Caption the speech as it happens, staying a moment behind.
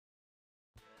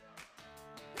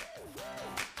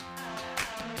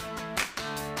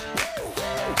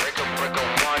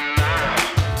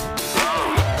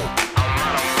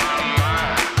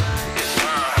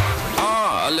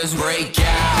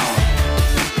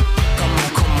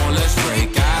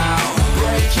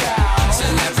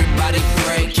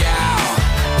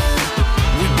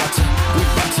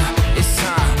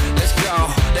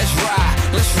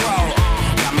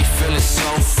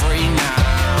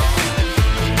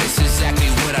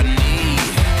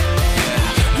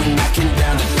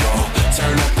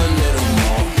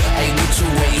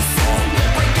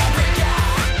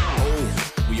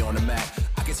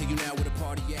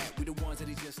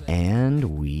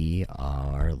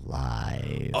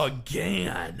live.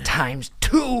 Again.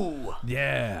 ×2.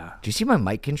 Yeah. Do you see my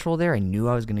mic control there? I knew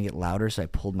I was going to get louder, so I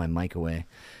pulled my mic away.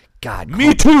 God.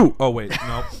 Me too. Oh, wait.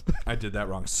 No, I did that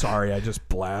wrong. Sorry. I just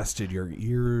blasted your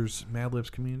ears, Mad Libs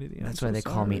community. That's why they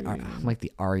call me. I'm like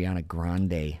the Ariana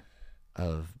Grande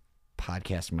of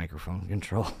podcast microphone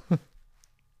control.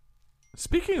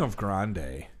 Speaking of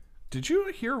Grande, did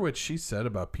you hear what she said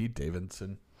about Pete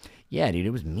Davidson? Yeah, dude, it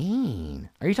was mean.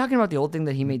 Are you talking about the old thing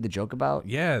that he made the joke about?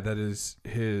 Yeah, that is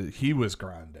he was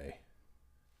Grande.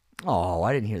 Oh,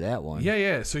 I didn't hear that one.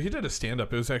 Yeah. So he did a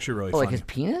stand-up. It was actually really funny. Like his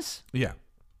penis? Yeah.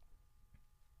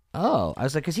 Oh, I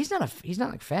was like, because he's not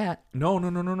like fat. No.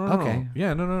 Okay.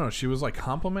 Yeah, no. She was like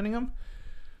complimenting him.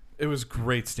 It was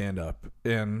great stand-up,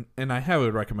 and I highly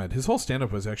recommend. His whole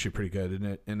stand-up was actually pretty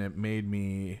good, and it made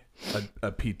me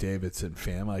a Pete Davidson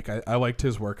fan. Like I liked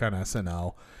his work on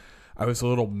SNL. I was a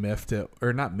little miffed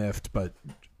not miffed, but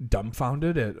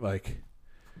dumbfounded at like,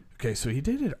 okay, so he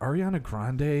dated Ariana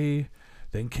Grande,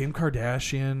 then Kim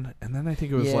Kardashian, and then I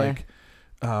think it was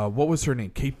what was her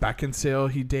name? Kate Beckinsale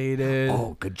he dated.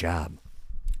 Oh, good job.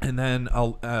 And then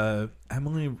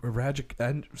Emily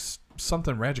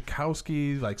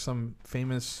Ratajkowski, like some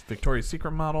famous Victoria's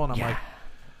Secret model, and I'm like,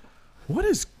 what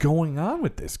is going on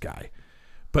with this guy?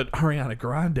 But Ariana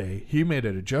Grande, he made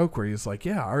it a joke where he's like,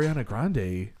 yeah, Ariana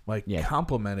Grande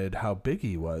complimented how big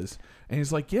he was. And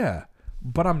he's like, yeah,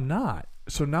 but I'm not.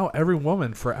 So now every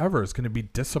woman forever is going to be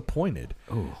disappointed.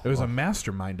 Ooh, it was a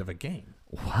mastermind of a game.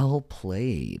 Well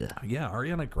played. Yeah,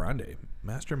 Ariana Grande,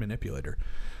 master manipulator.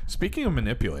 Speaking of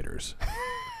manipulators,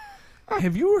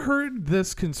 have you heard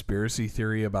this conspiracy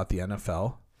theory about the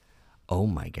NFL? Oh,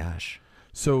 my gosh.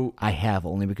 So I have,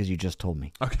 only because you just told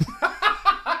me. Okay.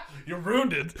 You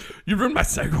ruined it. You ruined my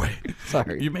segue.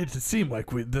 Sorry. You made it seem like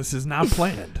this is not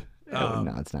planned.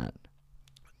 No, it's not.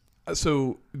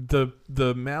 So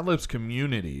the Mad Libs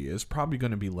community is probably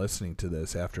going to be listening to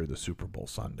this after the Super Bowl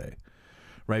Sunday,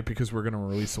 right? Because we're going to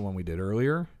release the one we did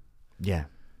earlier. Yeah.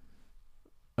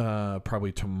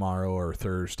 Probably tomorrow or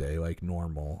Thursday, like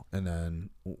normal, and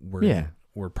then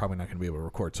we're probably not going to be able to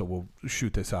record, so we'll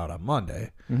shoot this out on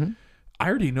Monday. Mm-hmm. I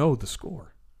already know the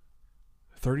score.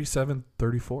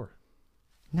 37-34.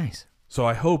 Nice. So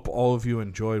I hope all of you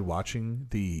enjoyed watching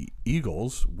the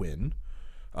Eagles win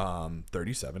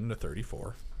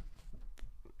 37-34.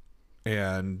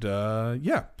 And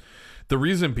the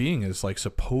reason being is like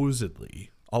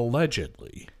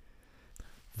allegedly,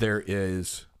 there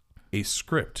is a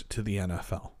script to the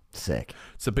NFL. Sick.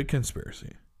 It's a big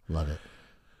conspiracy. Love it.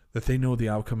 That they know the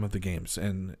outcome of the games,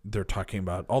 and they're talking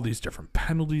about all these different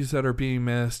penalties that are being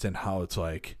missed and how it's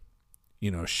like,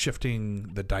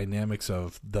 shifting the dynamics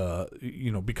of the,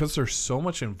 because there's so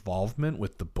much involvement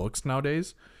with the books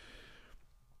nowadays.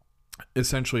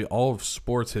 Essentially, all of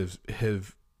sports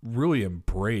have really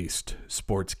embraced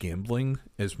sports gambling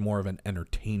as more of an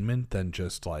entertainment than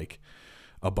just like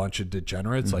a bunch of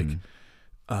degenerates. Mm-hmm.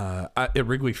 Like at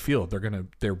Wrigley Field,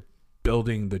 they're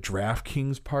building the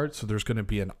DraftKings part, so there's going to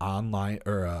be an online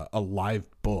or a live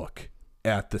book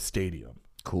at the stadium.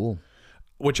 Cool.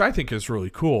 Which I think is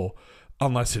really cool.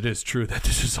 Unless it is true that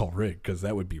this is all rigged, because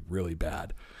that would be really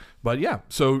bad. But yeah,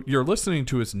 so you're listening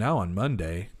to us now on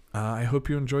Monday. I hope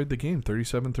you enjoyed the game,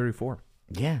 37-34.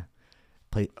 Yeah.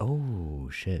 Oh,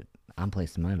 shit. I'm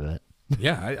placing my bet.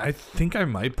 Yeah, I think I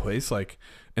might place like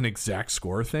an exact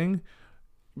score thing,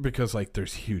 because like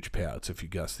there's huge payouts if you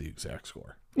guess the exact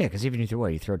score. Yeah, because even if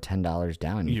you throw $10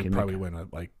 down, you can probably win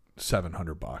like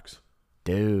 $700.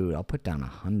 Dude, I'll put down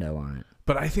 $100 on it.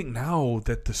 But I think now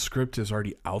that the script is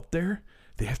already out there,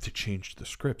 they have to change the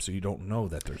script so you don't know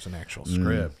that there's an actual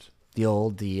script.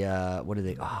 What do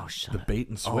they? Oh, shut up. The bait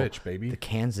and switch, baby. The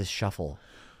Kansas Shuffle.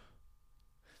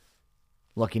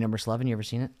 Lucky Number 11, you ever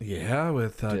seen it? Yeah,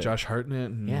 with Josh Hartnett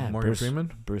and Morgan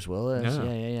Freeman. Bruce Willis.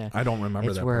 Yeah. I don't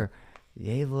remember that. It's where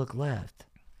they look left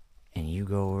and you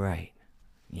go right.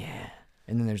 Yeah.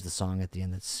 And then there's the song at the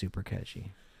end that's super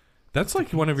catchy. That's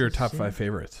like one of your top 5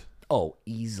 favorites. Oh,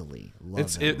 easily.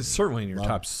 It's certainly in your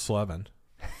top 11.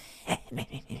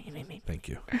 Thank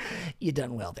you. You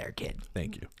done well there, kid.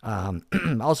 Thank you.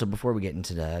 Also, before we get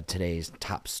into today's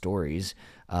top stories,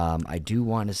 I do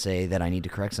want to say that I need to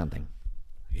correct something.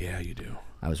 Yeah, you do.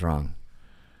 I was wrong.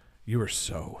 You were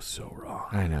so wrong.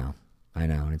 I know.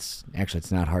 And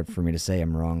it's not hard for me to say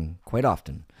I'm wrong quite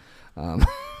often.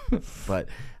 But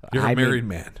you're a married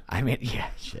man. Yeah,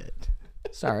 shit.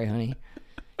 Sorry, honey.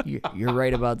 You're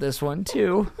right about this one,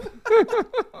 too.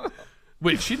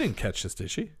 Wait, she didn't catch this,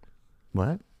 did she?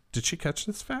 What? Did she catch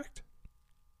this fact?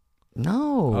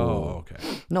 No. Oh, okay.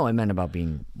 No, I meant about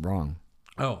being wrong.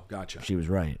 Oh, gotcha. She was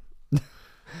right.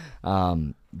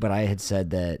 But I had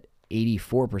said that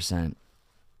 84%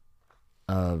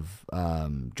 of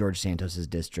George Santos's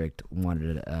district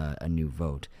wanted a new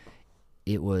vote.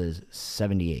 It was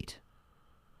 78%.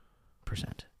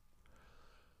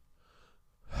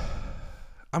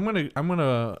 I'm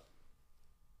gonna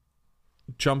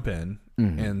jump in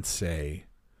and say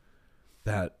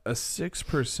that a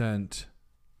 6%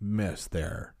 miss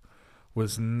there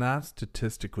was not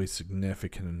statistically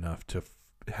significant enough to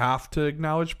have to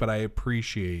acknowledge, but I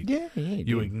appreciate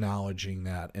you acknowledging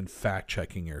that and fact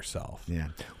checking yourself. Yeah,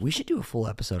 we should do a full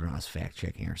episode on us fact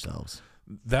checking ourselves.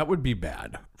 That would be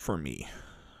bad for me.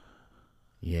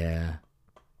 Yeah.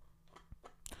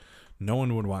 No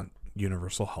one would want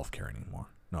universal health care anymore.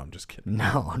 No, I'm just kidding.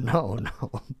 No.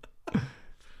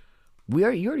 You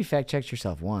already fact checked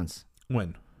yourself once.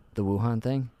 When? The Wuhan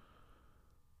thing?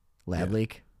 Lab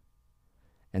leak?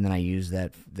 And then I used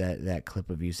that clip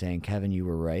of you saying, Kevin, you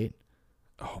were right.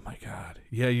 Oh my God.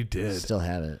 Yeah, you did. Still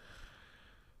have it.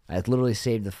 I literally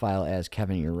saved the file as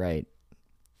Kevin, you're right.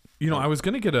 You know, I was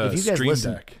going to get a Stream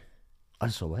Deck.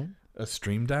 So what? A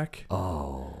Stream Deck?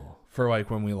 Oh. For like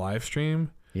when we live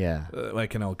stream. Yeah.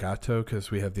 Like an Elgato, because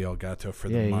we have the Elgato for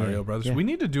the Mario Brothers. Yeah. We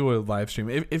need to do a live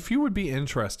stream. If you would be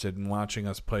interested in watching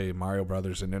us play Mario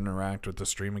Brothers and interact with the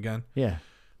stream again,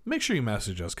 make sure you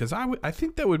message us, because I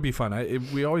think that would be fun.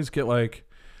 We always get like,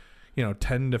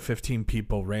 10 to 15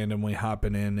 people randomly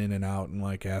hopping in and out and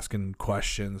like asking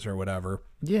questions or whatever.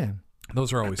 Yeah.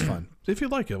 Those are always fun. If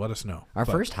you'd like it, let us know. Our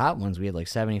first hot ones, we had like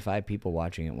 75 people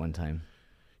watching at one time.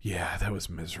 Yeah, that was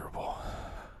miserable.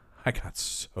 I got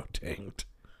so tanked.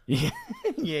 Yeah,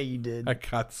 you did. I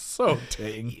got so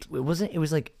tanked. It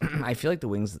was like, I feel like the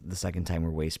wings the second time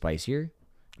were way spicier.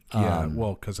 Yeah,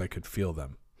 well, because I could feel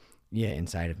them. Yeah,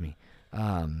 inside of me.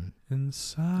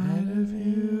 Inside of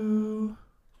you.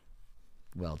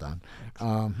 Well done.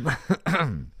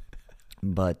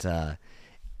 But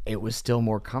it was still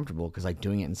more comfortable because like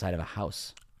doing it inside of a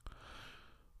house.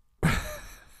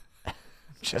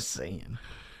 Just saying.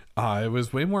 It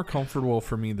was way more comfortable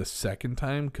for me the second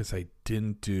time because I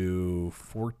didn't do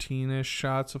 14-ish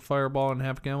shots of Fireball and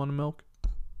half a gallon of milk.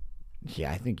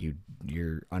 Yeah, I think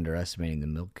you're underestimating the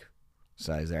milk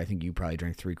size there. I think you probably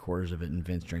drank 3/4 of it and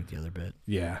Vince drank the other bit.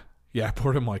 Yeah, I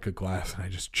poured him like a glass and I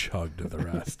just chugged the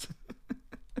rest.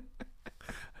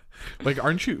 Like,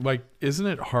 aren't you, like, isn't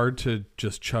it hard to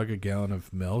just chug a gallon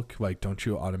of milk? Like, don't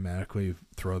you automatically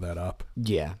throw that up?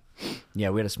 Yeah.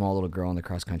 Yeah, we had a small little girl on the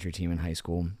cross-country team in high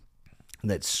school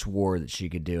that swore that she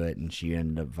could do it, and she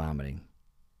ended up vomiting.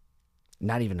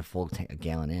 Not even a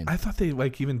gallon in. I thought they,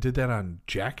 like, even did that on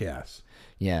Jackass.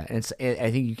 Yeah, and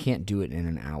I think you can't do it in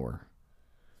an hour.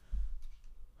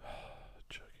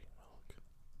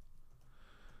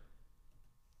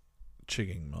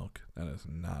 Chugging milk. That is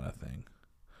not a thing.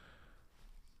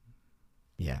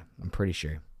 Yeah, I'm pretty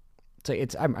sure. So I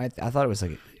thought it was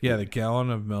like the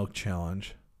gallon of milk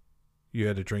challenge. You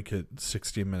had to drink it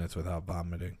 60 minutes without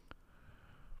vomiting.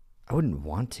 I wouldn't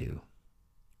want to.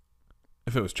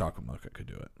 If it was chocolate milk, I could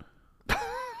do it.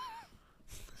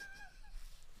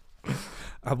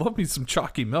 I love me some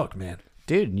chalky milk, man.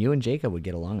 Dude, you and Jacob would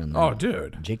get along on that. Oh,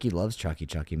 dude. Jakey loves chalky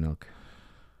milk.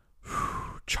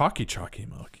 Chalky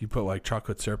milk. You put like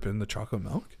chocolate syrup in the chocolate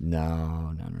milk?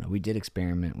 No. We did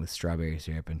experiment with strawberry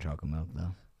syrup and chocolate milk,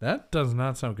 though. That does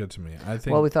not sound good to me. I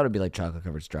think. Well, we thought it'd be like chocolate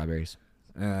covered strawberries.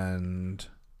 And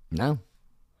no.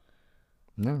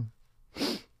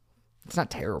 It's not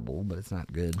terrible, but it's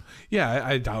not good. Yeah,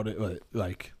 I doubt it.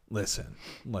 Like, listen.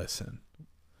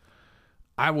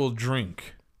 I will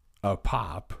drink a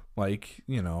pop, like,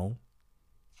 Mr.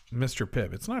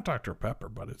 Pibb. It's not Dr. Pepper,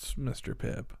 but it's Mr.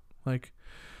 Pibb. Like,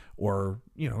 or,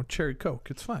 cherry Coke.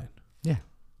 It's fine. Yeah.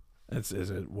 Is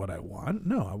it what I want?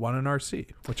 No, I want an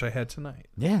RC, which I had tonight.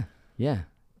 Yeah.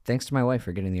 Thanks to my wife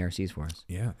for getting the RCs for us.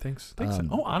 Yeah, thanks.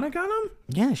 Anna got them?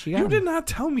 Yeah, she got them. You did not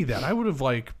tell me that. I would have,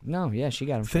 like... No, yeah, she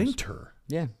got them thanked her.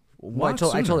 Yeah. Well,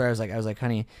 I told her, I was like,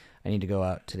 honey, I need to go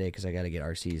out today because I got to get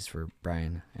RCs for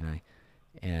Brian and I.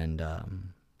 And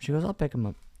she goes, I'll pick them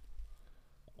up.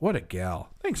 What a gal.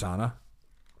 Thanks, Anna.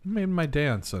 You made my day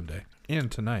on Sunday.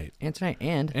 And tonight.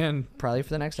 And probably for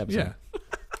the next episode.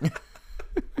 Yeah.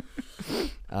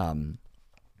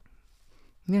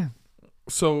 Yeah.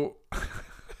 So,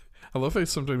 I love how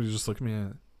sometimes you just look at me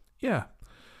and, yeah.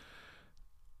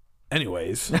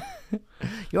 Anyways.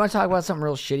 You want to talk about something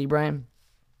real shitty, Brian?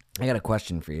 I got a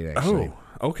question for you, actually.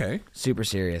 Oh, okay. Super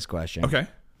serious question. Okay.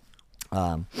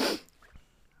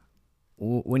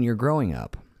 When you're growing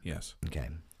up. Yes. Okay.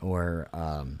 Or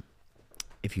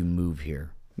if you move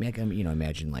here.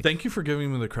 Imagine like... Thank you for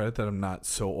giving me the credit that I'm not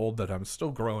so old that I'm still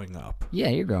growing up. Yeah,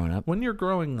 you're growing up. When you're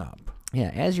growing up.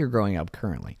 Yeah, as you're growing up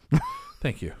currently.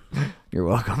 Thank you. You're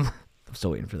welcome. I'm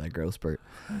still waiting for that growth spurt.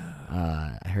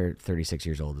 I heard 36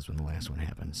 years old is when the last one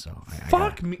happened. So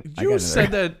Fuck me. You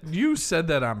said that. You said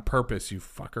that on purpose, you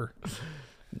fucker.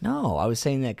 No, I was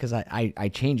saying that because I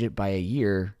change it by a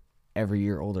year every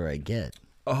year older I get.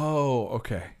 Oh,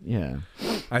 okay. Yeah.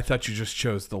 I thought you just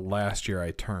chose the last year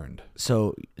I turned.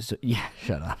 So yeah,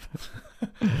 shut up.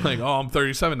 Like, oh, I'm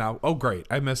 37 now. Oh, great.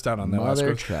 I missed out on that last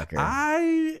growth. Trucker.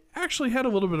 I actually had a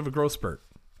little bit of a growth spurt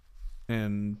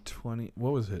in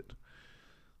what was it?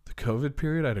 The COVID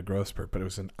period, I had a growth spurt, but it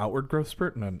was an outward growth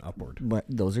spurt and an upward. But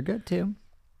those are good too.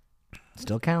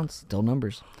 Still counts. Still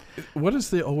numbers. What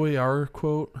is the OAR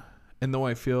quote? And though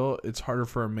I feel it's harder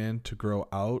for a man to grow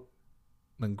out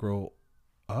than grow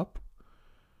up.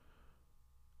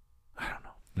 I don't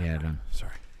know. Yeah, I don't.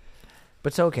 Sorry.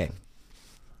 But it's okay.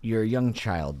 You're a young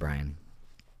child, Brian.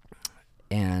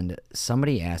 And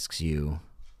somebody asks you,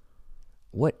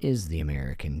 what is the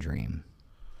American dream?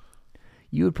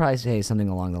 You would probably say something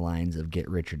along the lines of get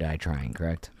rich or die trying,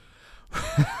 correct?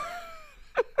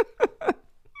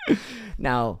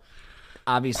 Now,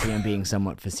 obviously I'm being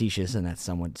somewhat facetious and that's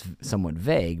somewhat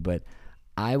vague, but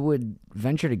I would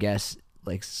venture to guess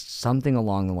like something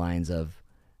along the lines of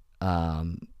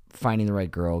finding the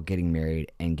right girl, getting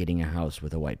married, and getting a house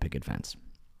with a white picket fence.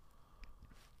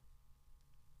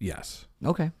 Yes.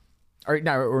 Okay. Or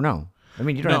no. I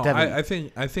mean, you don't have to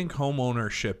have I think home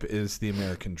ownership is the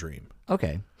American dream.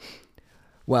 Okay.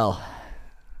 Well,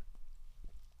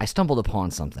 I stumbled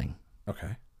upon something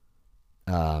Okay.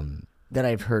 that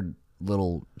I've heard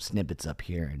little snippets up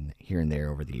here and there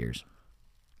over the years.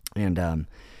 And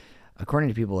according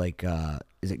to people like,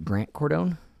 is it Grant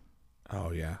Cardone?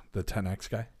 Oh yeah, the 10X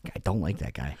guy. I don't like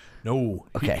that guy. No,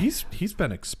 Okay. He's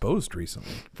been exposed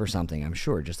recently For something, I'm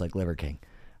sure, just like Liver King.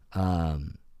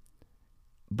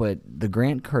 But the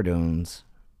Grant Cardones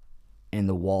and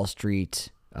the Wall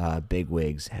Street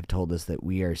bigwigs have told us that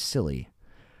we are silly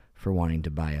for wanting to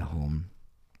buy a home,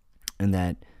 and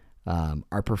that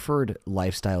our preferred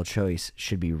lifestyle choice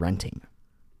should be renting.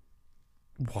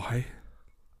 Why?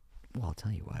 Well, I'll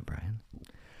tell you why, Brian.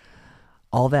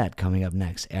 All that coming up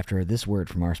next after this word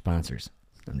from our sponsors.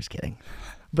 I'm just kidding.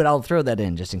 But I'll throw that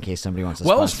in just in case somebody wants to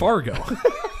Wells sponsor. Fargo.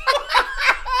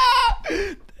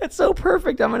 That's so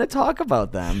perfect. I'm going to talk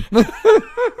about them.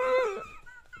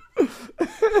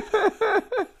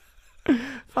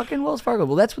 Fucking Wells Fargo.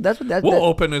 Well, that's what We'll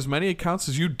open as many accounts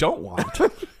as you don't want.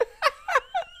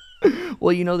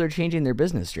 Well, you know they're changing their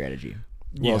business strategy.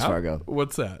 Wells Fargo.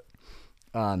 What's that?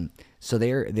 So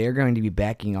they're going to be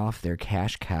backing off their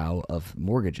cash cow of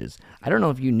mortgages. I don't know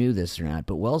if you knew this or not,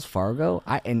 but Wells Fargo,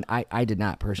 I did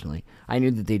not personally. I knew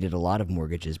that they did a lot of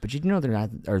mortgages, but you know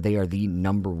they are the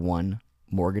number one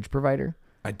mortgage provider.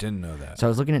 I didn't know that. So I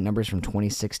was looking at numbers from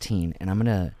 2016, and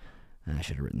I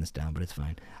should have written this down, but it's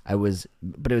fine.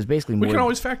 But it was basically more. We can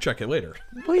always fact check it later.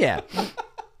 Well, yeah,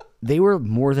 they were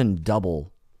more than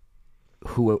double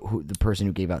who the person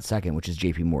who gave out second, which is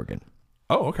J.P. Morgan.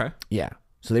 Oh, okay. Yeah.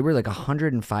 So they were like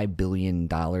 $105 billion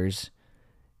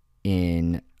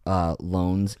in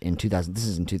loans in 2000. This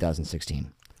is in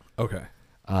 2016. Okay.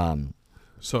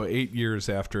 So 8 years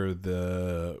after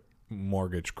the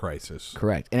mortgage crisis.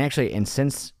 Correct. And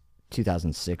since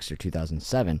 2006 or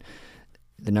 2007,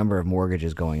 the number of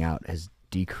mortgages going out has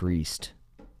decreased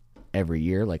every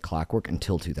year like clockwork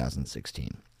until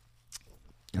 2016.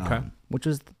 Okay. Which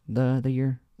was the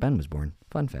year Ben was born.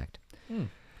 Fun fact.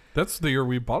 That's the year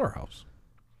we bought our house.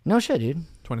 No shit, dude.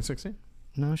 2016.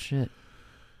 No shit.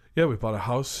 Yeah, we bought a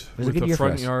house was a with good a year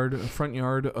for front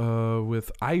yard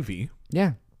with ivy.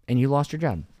 Yeah, and you lost your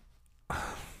job.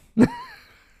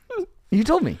 You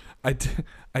told me. I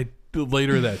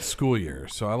later that school year,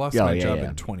 so I lost my job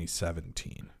in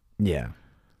 2017. Yeah.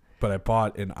 But I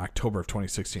bought in October of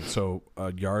 2016, so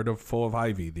a yard full of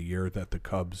ivy the year that the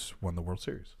Cubs won the World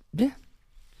Series. Yeah.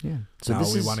 Yeah. So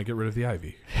now we want to get rid of the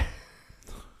ivy.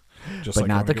 Just but like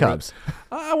not the Cubs.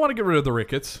 I want to get rid of the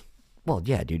Ricketts. Well,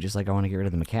 yeah, dude. Just like I want to get rid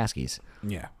of the McCaskies.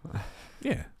 Yeah.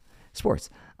 Yeah.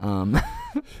 Sports.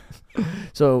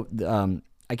 So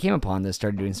I came upon this,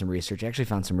 started doing some research. I actually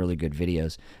found some really good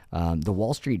videos. The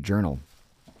Wall Street Journal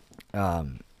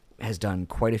has done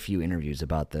quite a few interviews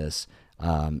about this,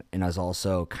 and has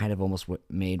also kind of almost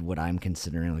made what I'm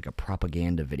considering like a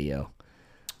propaganda video.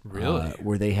 Really?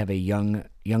 Where they have a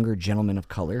younger gentleman of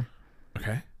color.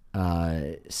 Okay.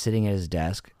 Sitting at his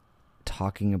desk,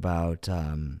 talking about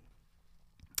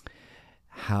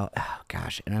how, oh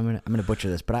gosh, and I'm gonna butcher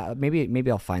this, but maybe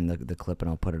I'll find the clip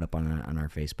and I'll put it up on our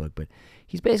Facebook. But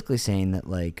he's basically saying that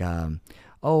like, the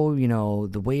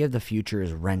way of the future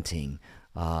is renting.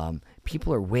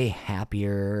 People are way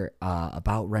happier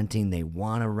about renting. They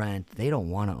want to rent. They don't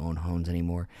want to own homes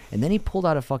anymore. And then he pulled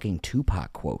out a fucking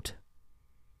Tupac quote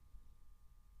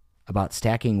about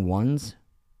stacking ones.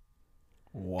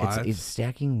 What? It's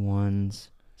stacking ones,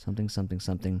 something, something,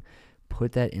 something.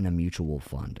 Put that in a mutual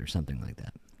fund or something like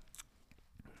that.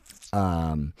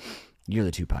 You're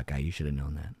the Tupac guy. You should have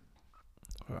known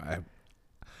that.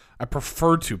 I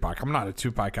prefer Tupac. I'm not a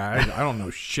Tupac guy. I don't know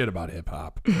shit about hip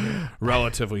hop,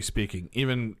 relatively speaking.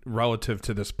 Even relative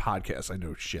to this podcast, I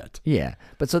know shit. Yeah,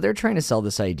 but so they're trying to sell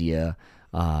this idea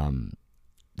that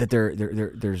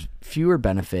there's fewer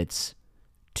benefits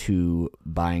to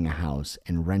buying a house,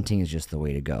 and renting is just the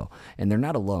way to go. And they're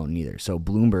not alone either. So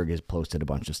Bloomberg has posted a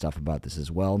bunch of stuff about this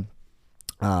as well.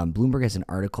 Bloomberg has an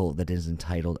article that is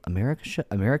entitled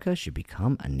America Should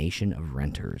Become a Nation of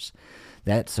Renters.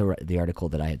 That's the article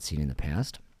that I had seen in the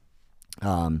past.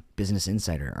 Business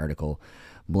Insider article,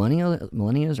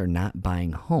 millennials are not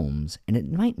buying homes, and it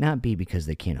might not be because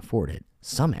they can't afford it.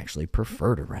 Some actually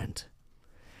prefer to rent.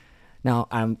 Now,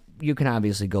 you can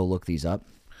obviously go look these up.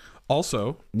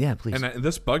 Also, yeah, please. And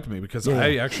this bugged me because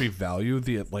I actually value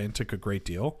the Atlantic a great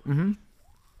deal. Mm-hmm.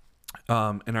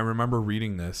 And I remember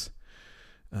reading this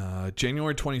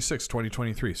January 26,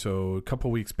 2023, so a couple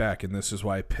weeks back, and this is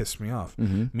why it pissed me off.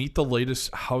 Mm-hmm. Meet the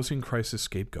latest housing crisis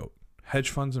scapegoat. Hedge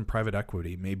funds and private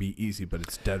equity may be easy, but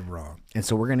it's dead wrong. And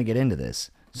so we're going to get into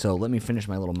this. So let me finish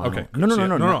my little monologue. Okay.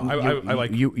 No. I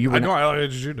like you. I know. I like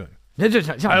what you're doing. I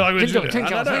like what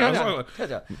you're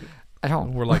doing.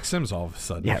 We're like Sims all of a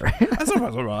sudden. Yeah,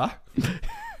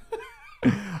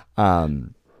 right.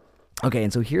 Okay,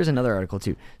 and so here's another article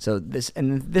too. So this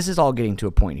is all getting to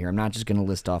a point here. I'm not just going to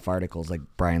list off articles like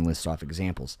Brian lists off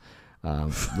examples.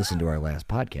 Listen to our last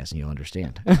podcast and you'll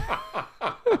understand.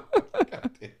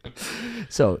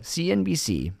 So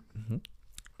CNBC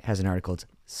has an article. It's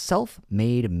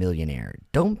Self-Made Millionaire.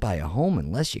 Don't buy a home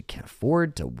unless you can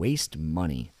afford to waste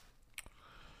money.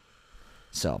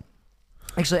 So,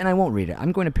 actually, and I won't read it.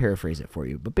 I'm going to paraphrase it for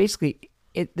you. But basically,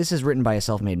 this is written by a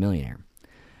self-made millionaire.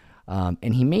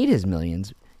 And he made his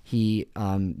millions. He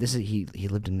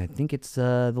lived in, I think it's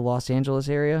the Los Angeles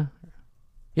area.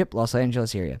 Yep, Los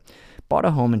Angeles area. Bought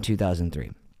a home in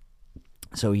 2003.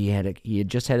 So he had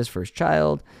just had his first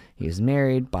child. He was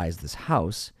married, buys this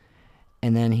house,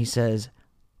 and then he says,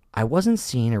 "I wasn't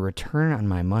seeing a return on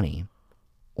my money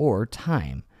or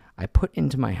time I put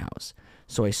into my house.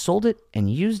 So I sold it and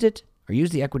used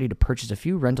the equity to purchase a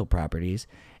few rental properties,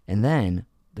 and then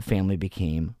our family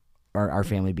became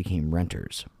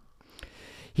renters."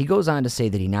 He goes on to say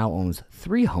that he now owns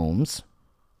 3 homes,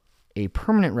 a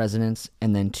permanent residence,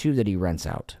 and then 2 that he rents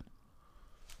out.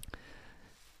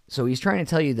 So he's trying to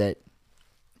tell you that,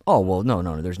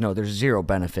 no, there's zero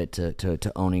benefit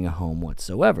to owning a home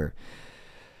whatsoever.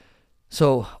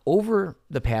 So over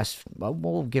the past,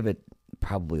 we'll give it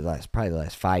probably the last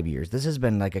 5 years, this has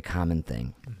been like a common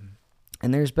thing. Mm-hmm.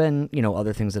 And there's been,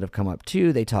 other things that have come up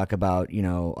too. They talk about,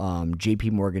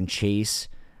 JP Morgan Chase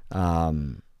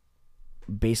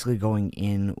basically going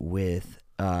in with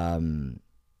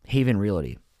Haven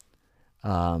Realty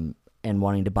and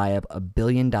wanting to buy up $1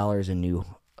 billion in new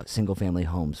single-family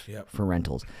homes for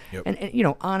rentals. Yep. And,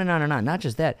 on and on and on. Not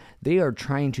just that, they are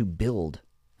trying to build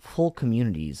full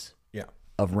communities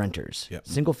of renters,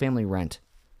 single-family rent,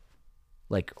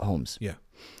 like homes,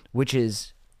 which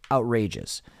is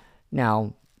outrageous.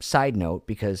 Now, side note,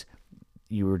 because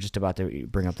you were just about to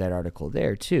bring up that article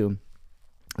there too,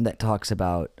 that talks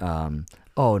about,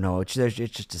 it's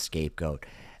just a scapegoat.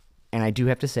 And I do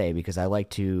have to say, because I like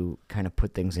to kind of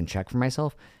put things in check for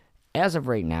myself, as of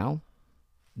right now,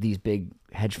 these big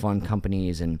hedge fund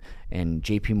companies and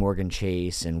JP Morgan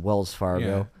Chase and Wells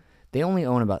Fargo, they only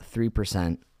own about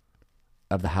 3%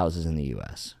 of the houses in the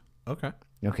U.S. Okay.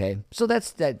 So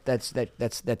that's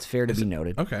fair to be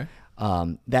noted. Okay.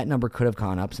 That number could have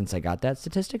gone up since I got that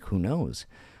statistic. Who knows?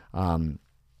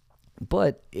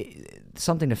 But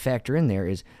something to factor in there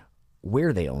is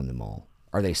where they own them all.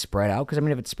 Are they spread out? Because,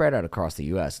 if it's spread out across the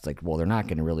U.S., it's like, well, they're not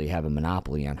going to really have a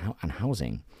monopoly on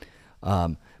housing.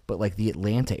 But, like, the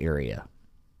Atlanta area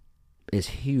is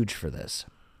huge for this.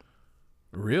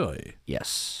 Really?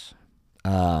 Yes.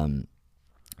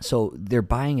 So they're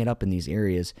buying it up in these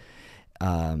areas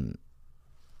in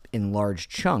large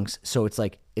chunks. So it's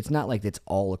like, it's not like it's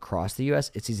all across the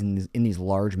U.S. It's in these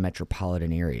large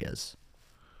metropolitan areas.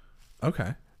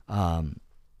 Okay.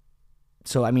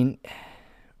 So,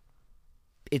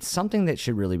 it's something that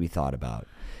should really be thought about.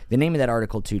 The name of that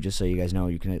article, too, just so you guys know,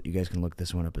 you guys can look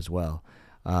this one up as well.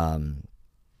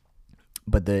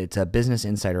 But it's a Business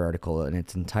Insider article, and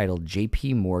it's entitled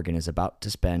 "JP Morgan is about to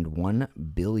spend $1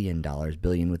 billion,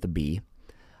 billion with a B,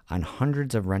 on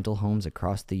hundreds of rental homes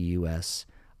across the U.S.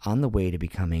 on the way to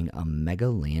becoming a mega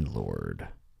landlord.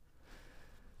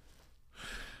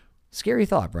 Scary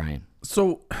thought, Brian.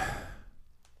 So,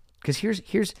 because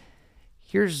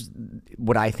here's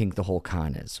what I think the whole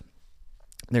con is.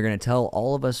 They're going to tell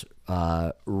all of us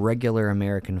regular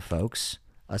American folks,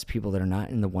 us people that are not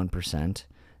in the 1%,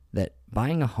 that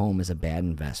buying a home is a bad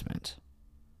investment.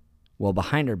 Well,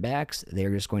 behind our backs, they're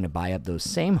just going to buy up those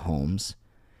same homes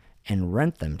and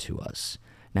rent them to us.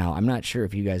 Now, I'm not sure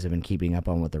if you guys have been keeping up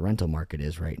on what the rental market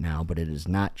is right now, but it is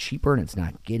not cheaper and it's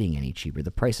not getting any cheaper. The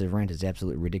price of rent is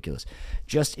absolutely ridiculous.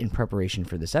 Just in preparation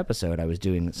for this episode, I was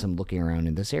doing some looking around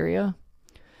in this area.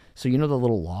 So you know the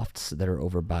little lofts that are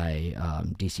over by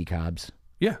DC Cobb's?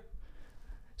 yeah.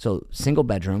 So single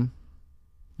bedroom,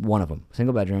 one of them,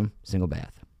 single bedroom, single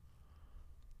bath.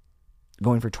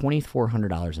 Going for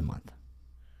 $2,400 a month.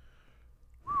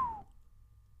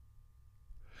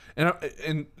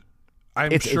 And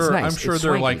I'm It's sure nice. I'm sure It's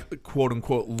they're swanky. like quote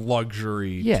unquote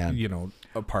luxury, Yeah.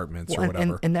 apartments Well, or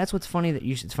whatever. and that's what's funny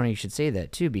it's funny you should say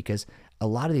that too, because a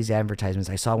lot of these advertisements,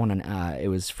 I saw one on it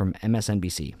was from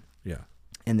MSNBC. Yeah.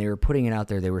 And they were putting it out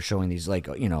there. They were showing these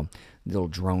little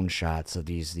drone shots of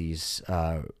these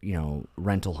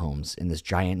rental homes in this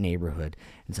giant neighborhood.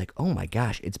 And it's like, oh my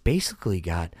gosh, it's basically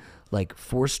got like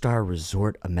 4-star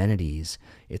resort amenities.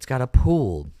 It's got a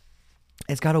pool.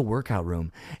 It's got a workout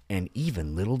room and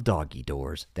even little doggy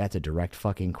doors. That's a direct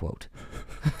fucking quote.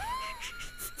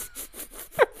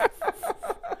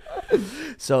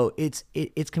 So it's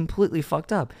completely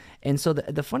fucked up. And so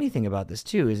the funny thing about this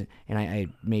too is, and I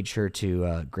made sure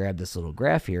to grab this little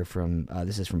graph here from,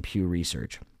 this is from Pew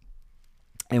Research.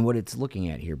 And what it's looking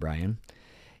at here, Brian,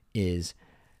 is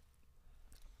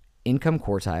income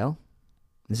quartile.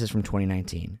 This is from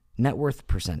 2019. Net worth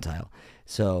percentile.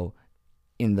 So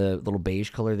in the little beige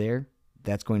color there,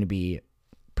 that's going to be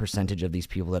percentage of these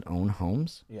people that own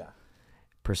homes. Yeah.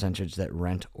 Percentage that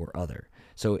rent or other.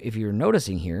 So if you're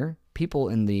noticing here, people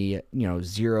in the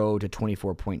 0 to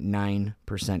 24.9%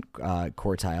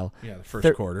 quartile. Yeah, the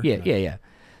first quarter. Yeah.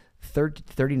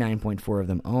 39.4 of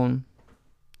them own,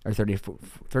 or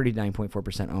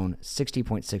 39.4% own,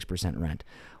 60.6% rent.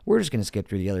 We're just going to skip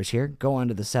through the others here. Go on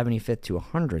to the 75th to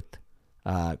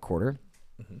 100th quarter.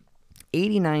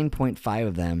 89.5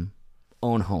 of them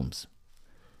own homes,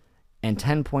 and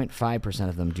 10.5%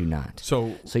 of them do not.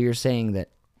 So you're saying that,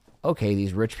 okay,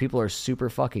 these rich people are super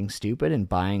fucking stupid and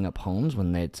buying up homes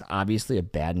when it's obviously a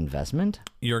bad investment?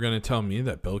 you're going to tell me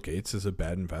that Bill Gates is a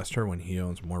bad investor when he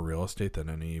owns more real estate than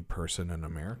any person in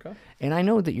America? And I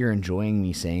know that you're enjoying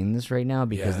me saying this right now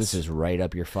because Yes. this is right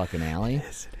up your fucking alley, It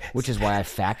is. which is why I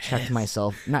fact-checked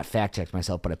myself. Not fact-checked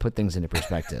myself, but I put things into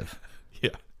perspective, Yeah.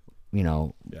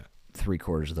 Yeah.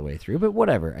 3/4 of the way through. But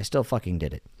whatever, I still fucking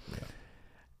did it. Yeah.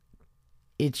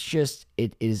 It's just,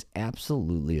 it is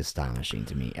absolutely astonishing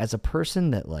to me. As a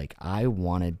person that, like, I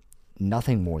wanted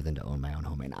nothing more than to own my own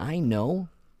home. And I know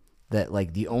that,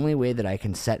 like, the only way that I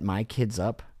can set my kids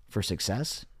up for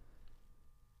success,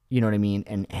 you know what I mean,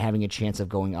 and having a chance of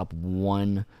going up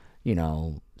one,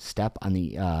 step on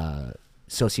the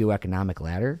socioeconomic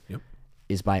ladder Yep.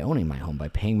 is by owning my home, by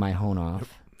paying my home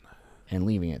off and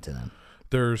leaving it to them.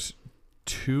 There's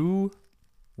two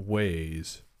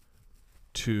ways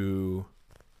to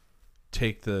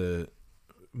take the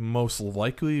most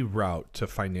likely route to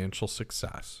financial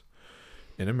success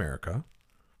in America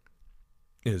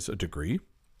is a degree.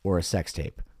 Or a sex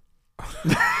tape.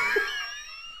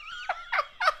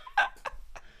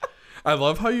 I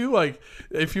love how you, like,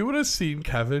 if you would have seen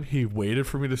Kevin, he waited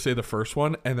for me to say the first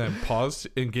one and then paused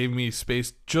and gave me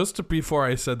space just before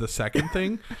I said the second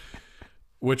thing,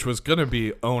 which was going to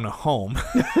be own a home.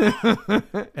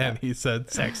 And he said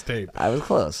sex tape. I was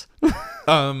close.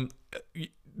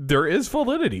 There is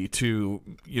validity to,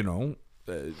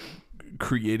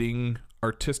 creating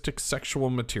artistic sexual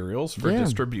materials for Yeah.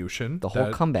 distribution. The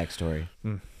whole comeback story.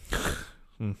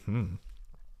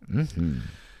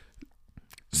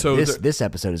 So This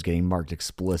episode is getting marked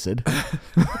explicit.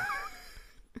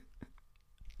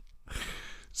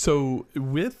 So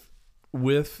with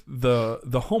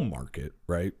the home market,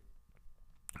 right?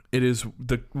 It is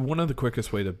one of the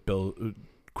quickest ways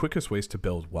to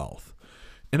build wealth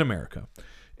in America.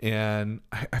 And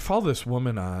I follow this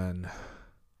woman on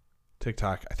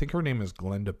TikTok. I think her name is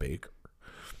Glenda Baker.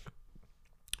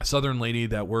 A Southern lady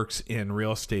that works in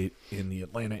real estate in the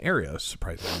Atlanta area,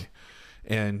 surprisingly.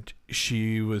 And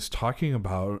she was talking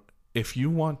about if you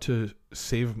want to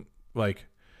save, like,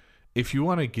 if you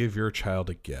want to give your child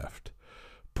a gift,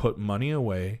 put money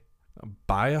away,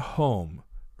 buy a home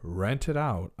rent it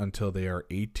out until they are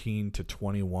 18 to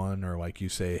 21, or like you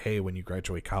say, hey, when you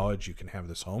graduate college, you can have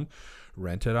this home.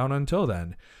 Rent it out until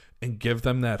then and give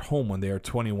them that home when they are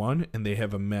 21 and they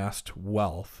have amassed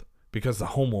wealth, because the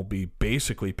home will be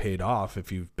basically paid off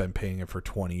if you've been paying it for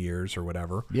 20 years or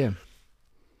whatever. Yeah.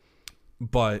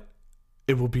 But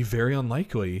it will be very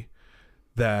unlikely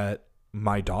that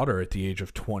my daughter at the age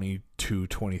of 22,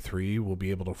 23 will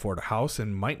be able to afford a house,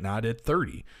 and might not at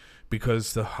 30,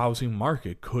 because the housing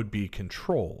market could be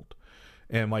controlled.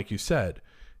 And like you said,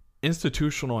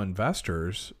 institutional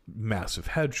investors, massive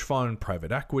hedge fund,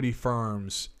 private equity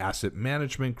firms, asset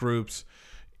management groups,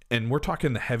 and we're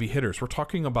talking the heavy hitters. We're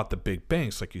talking about the big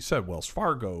banks, like you said, Wells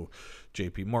Fargo,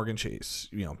 JP Morgan Chase,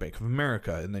 Bank of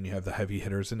America. And then you have the heavy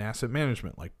hitters in asset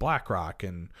management like BlackRock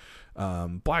and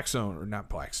Blackstone, or not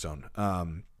Blackstone.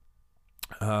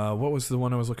 What was the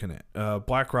one I was looking at?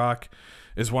 BlackRock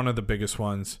is one of the biggest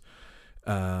ones.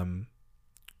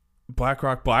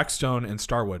 BlackRock, Blackstone, and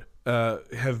Starwood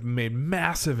have made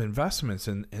massive investments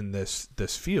in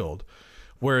this field.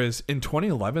 Whereas in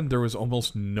 2011, there was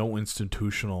almost no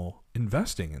institutional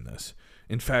investing in this.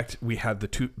 In fact, we had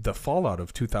the fallout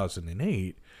of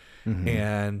 2008,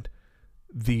 and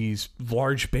these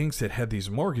large banks that had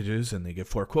these mortgages and they get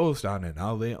foreclosed on and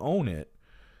now they own it.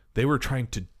 They were trying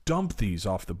to dump these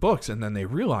off the books, and then they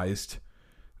realized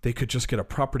they could just get a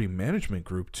property management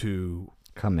group to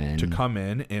come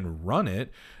in and run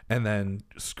it, and then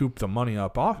scoop the money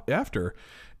up off after.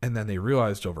 And then they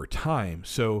realized over time.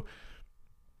 So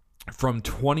from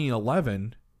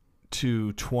 2011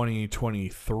 to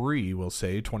 2023, we'll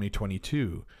say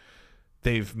 2022,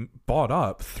 they've bought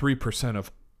up 3%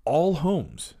 of all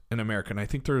homes in America. And I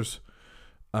think there's,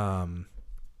 how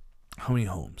many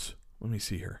homes? Let me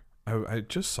see here. I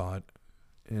just saw it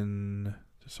in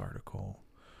this article.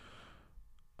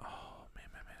 Oh, man.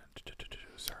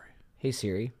 Sorry. Hey,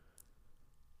 Siri.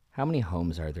 How many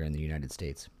homes are there in the United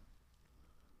States?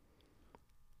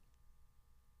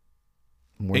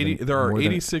 There are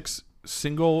 86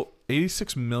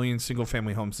 million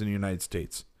single-family homes in the United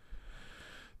States.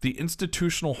 The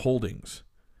institutional holdings,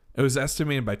 it was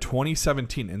estimated by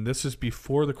 2017, and this is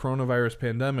before the coronavirus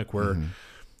pandemic, where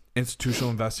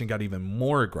institutional investing got even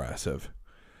more aggressive.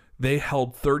 They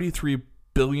held $33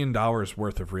 billion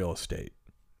worth of real estate.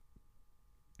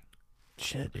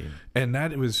 Shit, dude. And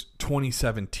that was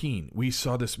 2017. We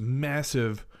saw this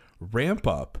massive ramp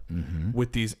up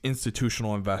with these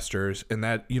institutional investors, and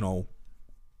that,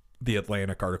 the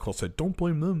Atlantic article said, don't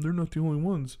blame them, they're not the only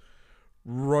ones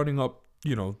running up,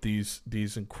 these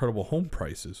incredible home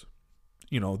prices.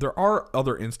 There are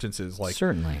other instances, like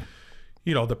certainly,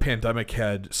 the pandemic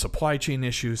had supply chain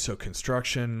issues, so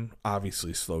construction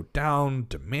obviously slowed down,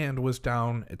 demand was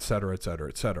down, et cetera, et cetera,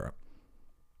 et cetera.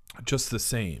 Just the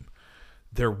same,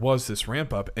 there was this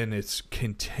ramp up, and it's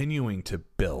continuing to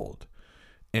build.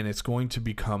 And it's going to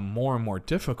become more and more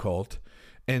difficult.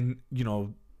 And,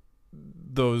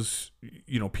 those,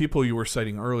 people you were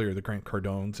citing earlier, the Grant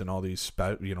Cardones and all these,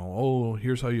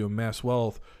 here's how you amass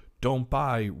wealth. Don't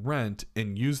buy, rent,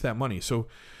 and use that money. So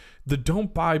the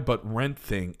don't buy but rent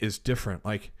thing is different.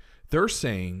 Like, they're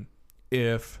saying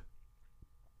if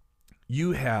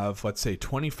you have, let's say,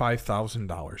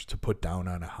 $25,000 to put down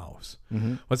on a house.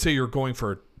 Let's say you're going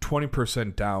for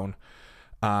 20% down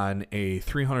on a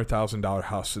 $300,000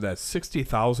 house. So that's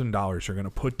 $60,000 you're going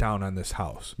to put down on this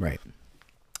house. Right.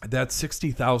 That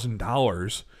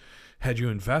 $60,000, had you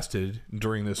invested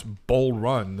during this bull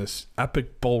run, this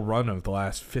epic bull run of the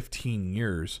last 15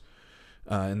 years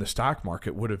in the stock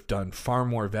market, would have done far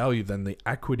more value than the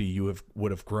equity you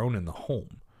would have grown in the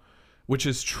home, which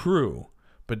is true.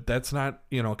 But that's not,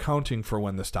 accounting for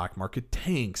when the stock market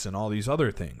tanks and all these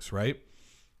other things, right?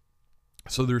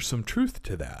 So there's some truth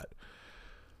to that.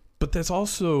 But that's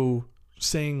also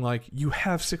saying, like, you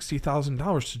have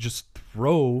 $60,000 to just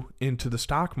throw into the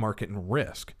stock market and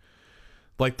risk.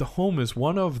 Like, the home is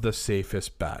one of the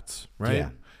safest bets, right? Yeah.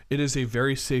 It is a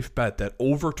very safe bet that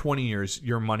over 20 years,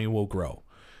 your money will grow.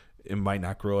 It might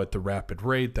not grow at the rapid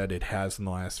rate that it has in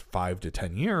the last 5 to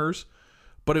 10 years,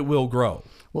 but it will grow.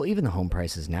 Well, even the home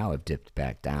prices now have dipped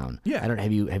back down. Yeah.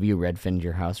 Have you Redfinned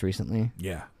your house recently?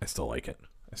 Yeah, I still like it.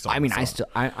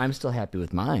 I'm still happy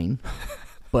with mine.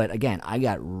 But again, I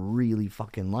got really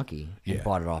fucking lucky and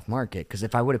bought it off market. Because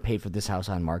if I would have paid for this house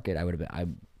on market, I would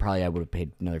have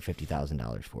paid another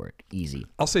 $50,000 for it, easy.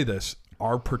 I'll say this: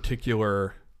 our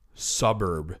particular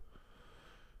suburb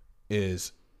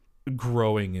is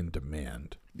growing in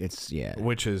demand.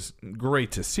 Which is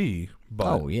great to see.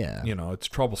 But it's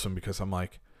troublesome because I'm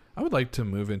like, I would like to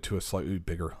move into a slightly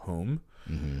bigger home.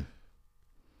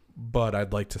 but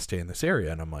I'd like to stay in this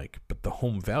area. And I'm like, but the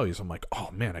home values, I'm like, oh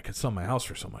man, I could sell my house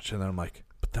for so much. And then I'm like,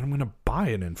 but then I'm going to buy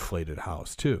an inflated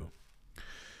house too.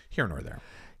 Here nor there.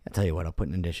 I'll tell you what, I'll put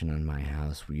an addition on my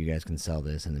house where you guys can sell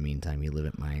this. In the meantime, you live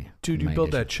at my... Dude, you my build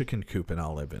addition. that chicken coop and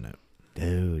I'll live in it.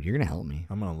 Dude, you're going to help me.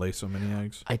 I'm going to lay so many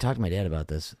eggs. I talked to my dad about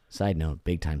this. Side note,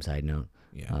 big time side note.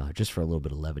 Yeah. Just for a little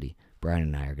bit of levity. Brian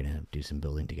and I are going to do some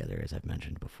building together, as I've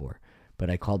mentioned before. But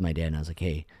I called my dad and I was like,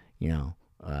 hey,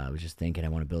 I was just thinking I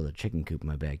want to build a chicken coop in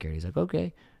my backyard. He's like,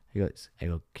 okay. I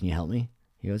go, can you help me?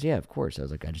 He goes, yeah, of course. I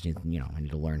was like, I just need, I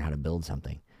need to learn how to build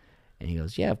something. And he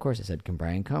goes, yeah, of course. I said, can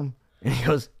Brian come? And he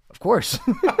goes, of course.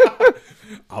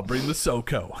 I'll bring the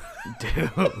SoCo.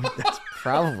 Dude, that's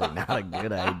probably not a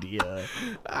good idea.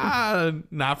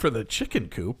 Not for the chicken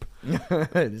coop.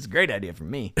 It's a great idea for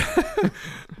me.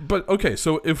 But okay,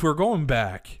 so if we're going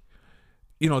back,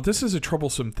 this is a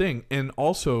troublesome thing. And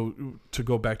also to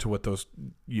go back to what those,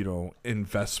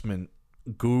 investment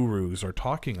gurus are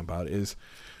talking about is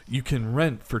you can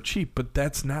rent for cheap, but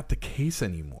that's not the case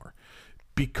anymore.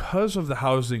 Because of the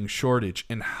housing shortage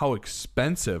and how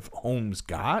expensive homes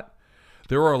got,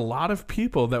 there were a lot of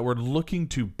people that were looking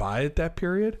to buy at that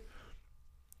period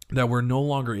that were no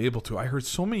longer able to. I heard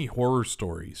so many horror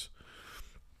stories,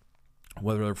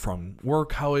 whether they're from work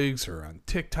colleagues or on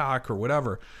TikTok or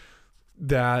whatever,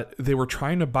 that they were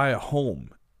trying to buy a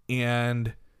home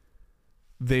and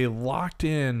they locked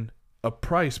in a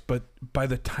price, but by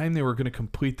the time they were going to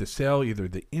complete the sale, either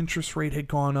the interest rate had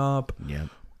gone up. Yep.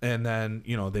 And then,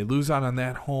 they lose out on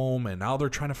that home, and now they're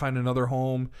trying to find another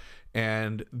home,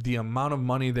 and the amount of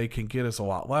money they can get is a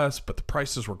lot less, but the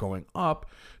prices were going up.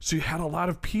 So you had a lot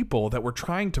of people that were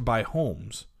trying to buy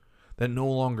homes that no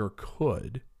longer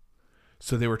could.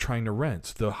 So they were trying to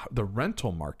rent. The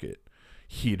rental market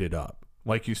heated up.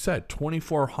 Like you said,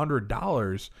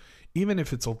 $2,400, even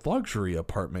if it's a luxury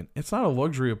apartment, it's not a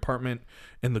luxury apartment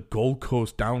in the Gold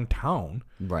Coast downtown.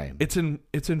 Right. It's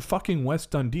in fucking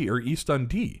West Dundee or East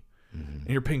Dundee. Mm-hmm. And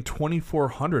you're paying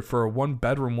 $2,400 for a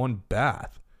 1-bedroom,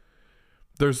 1-bath.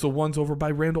 There's the ones over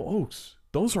by Randall Oaks.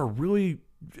 Those are really,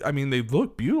 they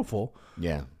look beautiful.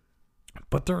 Yeah.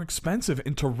 But they're expensive.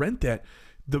 And to rent that,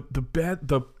 the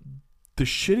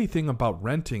shitty thing about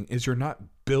renting is you're not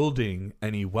building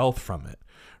any wealth from it.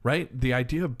 Right? The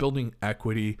idea of building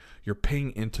equity, you're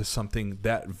paying into something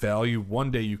that value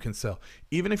one day you can sell.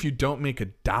 Even if you don't make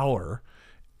 $1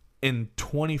 in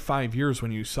 25 years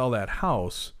when you sell that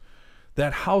house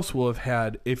will have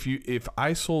had, if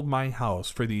I sold my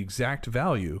house for the exact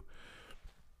value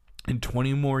in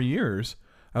 20 more years,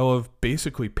 I will have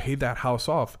basically paid that house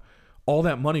off. All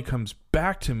that money comes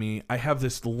back to me. I have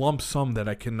this lump sum that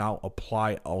I can now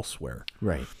apply elsewhere.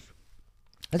 Right.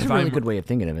 That's a really good way of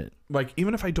thinking of it. Like,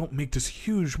 even if I don't make this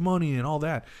huge money and all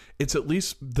that, it's at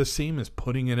least the same as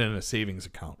putting it in a savings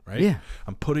account, right? Yeah.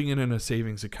 I'm putting it in a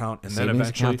savings account, and then Savings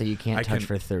eventually account that you can't touch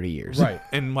for 30 years. Right.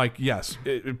 And yes,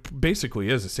 it basically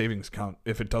is a savings account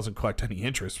if it doesn't collect any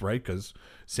interest, right? Because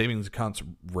savings accounts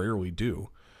rarely do,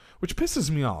 which pisses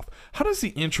me off. How does the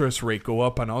interest rate go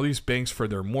up on all these banks for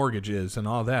their mortgages and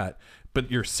all that,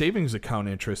 but your savings account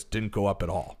interest didn't go up at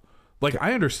all? Like,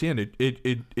 I understand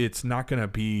it's not going to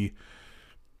be,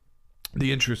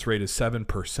 the interest rate is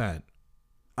 7%.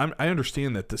 I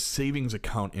understand that the savings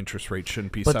account interest rate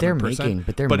shouldn't be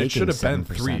 7%. But it should have been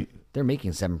 3%. They're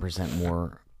making 7%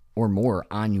 more or more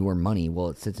on your money while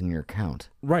it sits in your account.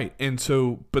 Right. And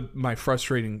so, but my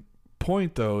frustrating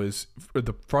point though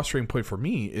the frustrating point for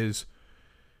me is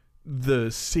the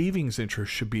savings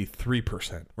interest should be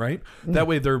 3%, right? Mm. That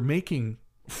way they're making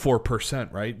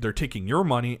 4%, right? They're taking your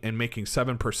money and making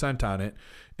 7% on it,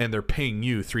 and they're paying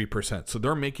you 3%. So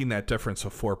they're making that difference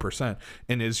of 4%.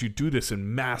 And as you do this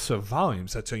in massive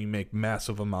volumes, that's how you make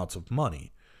massive amounts of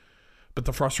money. But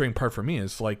the frustrating part for me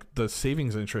is like the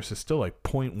savings interest is still like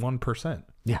 0.1%.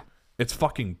 Yeah. It's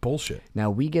fucking bullshit. Now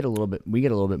we get a little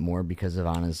bit more because of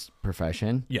Anna's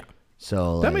profession. Yeah.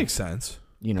 So that makes sense.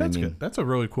 You know that's what I mean? Good. That's a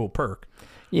really cool perk.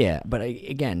 Yeah, but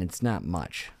again, it's not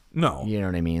much. No. You know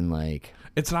what I mean? Like,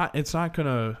 it's not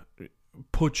gonna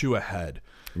put you ahead.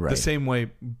 Right. The same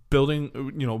way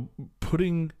building,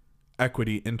 putting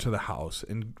equity into the house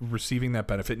and receiving that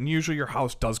benefit. And usually your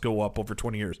house does go up over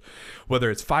 20 years,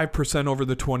 whether it's 5% over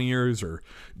the 20 years or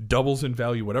doubles in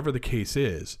value, whatever the case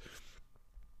is.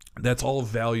 That's all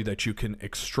value that you can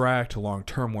extract long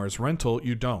term, whereas rental,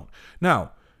 you don't.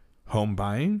 Now, home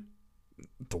buying,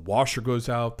 the washer goes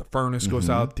out, the furnace goes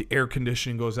out, the air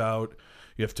conditioning goes out.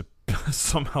 You have to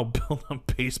somehow build a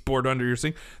baseboard under your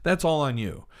sink. That's all on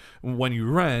you. When you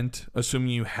rent,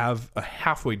 assuming you have a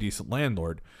halfway decent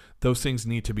landlord, those things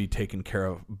need to be taken care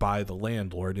of by the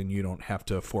landlord, and you don't have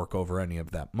to fork over any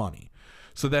of that money.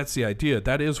 So that's the idea.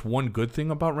 That is one good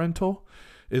thing about rental,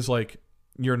 is like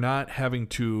you're not having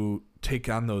to take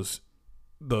on those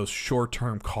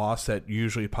short-term costs that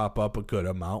usually pop up a good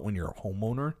amount when you're a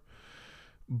homeowner,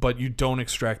 but you don't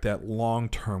extract that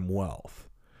long-term wealth.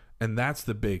 And that's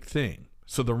the big thing.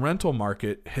 So the rental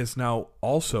market has now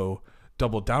also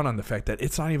doubled down on the fact that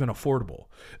it's not even affordable.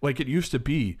 Like it used to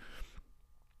be,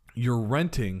 you're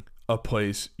renting a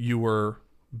place, you were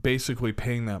basically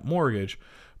paying that mortgage,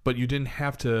 but you didn't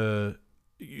have to,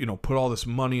 put all this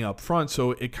money up front.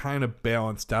 So it kind of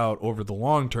balanced out over the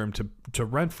long term to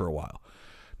rent for a while.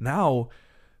 Now,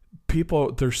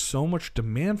 there's so much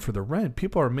demand for the rent.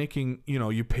 People are making,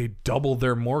 you pay double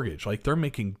their mortgage. Like they're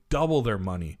making double their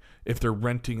money if they're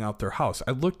renting out their house.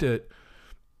 I looked at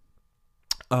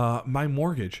my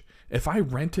mortgage. If I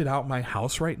rented out my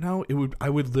house right now, I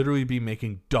would literally be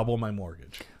making double my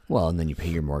mortgage. Well, and then you pay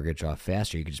your mortgage off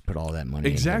faster. You could just put all that money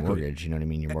into the mortgage. You know what I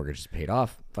mean? Your mortgage is paid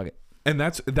off. Fuck it. And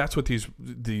that's what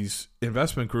these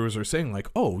investment gurus are saying. Like,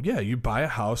 oh yeah, you buy a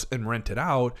house and rent it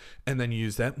out, and then you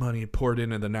use that money, pour it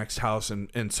into the next house,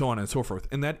 and so on and so forth.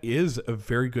 And that is a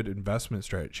very good investment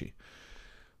strategy.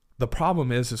 The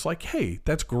problem is, it's like, hey,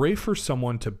 that's great for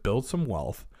someone to build some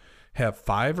wealth, have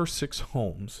 5 or 6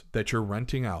 homes that you're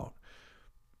renting out.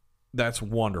 That's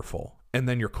wonderful. And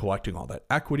then you're collecting all that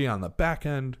equity on the back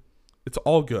end. It's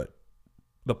all good.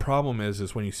 The problem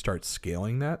is when you start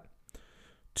scaling that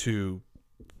to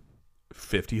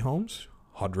 50 homes,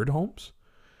 100 homes,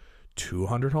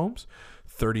 200 homes,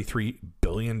 $33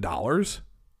 billion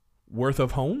worth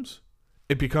of homes,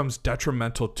 it becomes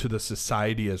detrimental to the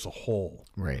society as a whole.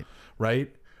 Right.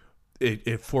 Right?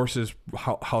 It forces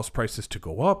house prices to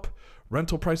go up,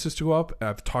 rental prices to go up.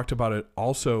 I've talked about it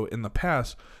also in the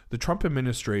past. The Trump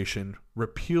administration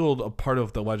repealed a part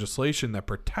of the legislation that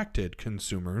protected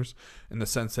consumers in the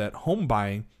sense that home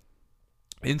buying,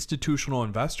 institutional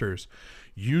investors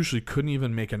usually couldn't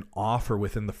even make an offer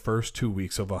within the first 2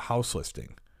 weeks of a house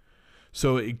listing.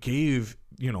 So it gave,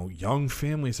 young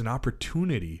families an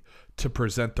opportunity to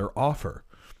present their offer.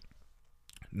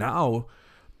 Now,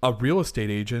 a real estate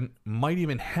agent might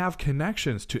even have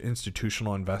connections to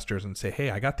institutional investors and say,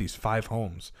 hey, I got these 5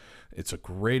 homes. It's a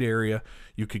great area.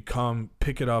 You could come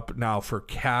pick it up now for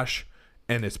cash,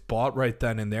 and it's bought right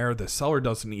then and there. The seller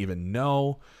doesn't even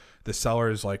know. The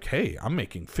seller is like, hey, I'm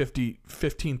making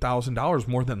 $15,000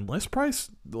 more than list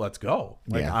price. Let's go.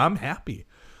 I'm happy.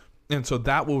 And so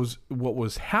that was what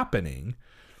was happening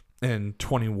in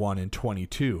 21 and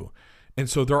 22. And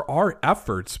so there are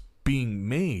efforts being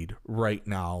made right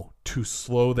now to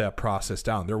slow that process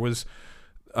down. There was,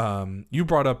 you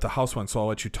brought up the House one, so I'll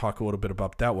let you talk a little bit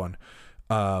about that one.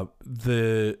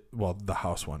 The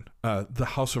House one, the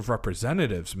House of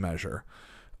Representatives measure.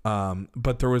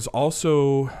 But there was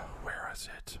also, where is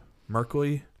it?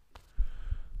 Merkley?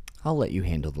 I'll let you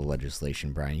handle the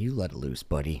legislation, Brian. You let it loose,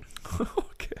 buddy.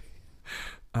 Okay.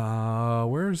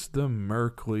 Where's the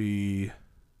Merkley?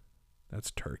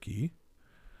 That's Turkey.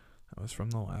 That was from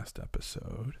the last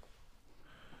episode.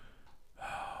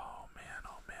 Oh, man.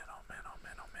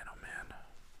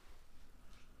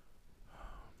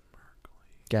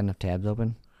 Merkley. Got enough tabs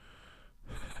open?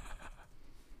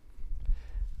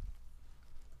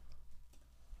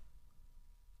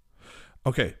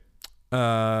 Okay.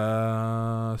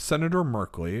 Senator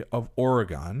Merkley of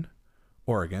Oregon,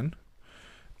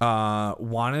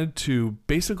 wanted to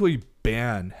basically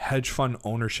ban hedge fund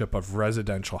ownership of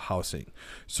residential housing.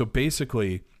 So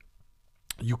basically,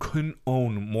 you couldn't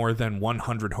own more than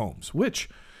 100 homes, which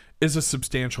is a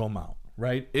substantial amount,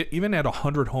 right? Even at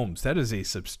 100 homes, that is a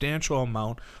substantial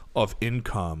amount of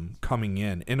income coming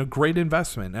in and a great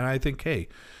investment. And I think, hey,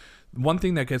 one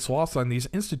thing that gets lost on these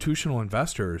institutional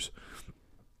investors,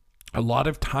 a lot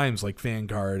of times like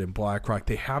Vanguard and BlackRock,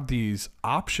 they have these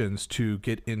options to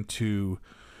get into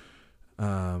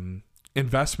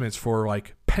investments for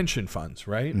like pension funds,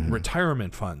 right? Mm-hmm.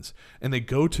 Retirement funds. And they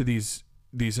go to these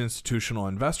institutional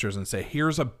investors and say,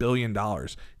 here's $1 billion,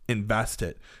 invest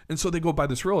it. And so they go buy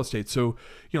this real estate. So,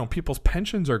 people's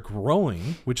pensions are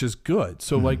growing, which is good.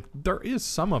 So like there is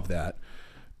some of that.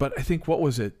 But I think, what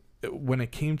was it? When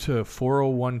it came to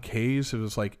 401ks, it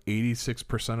was like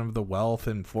 86% of the wealth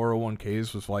in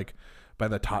 401ks was like by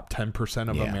the top 10%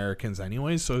 of Americans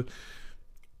anyway. So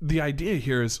the idea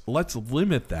here is, let's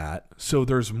limit that so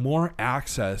there's more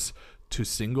access to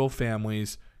single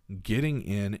families getting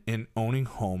in and owning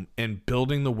home and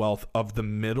building the wealth of the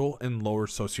middle and lower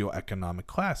socioeconomic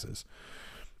classes.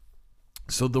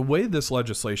 So the way this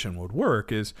legislation would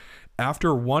work is,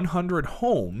 after 100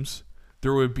 homes,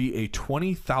 there would be a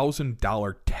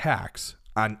 $20,000 tax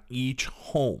on each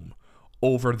home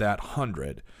over that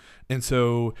 100. And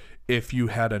so if you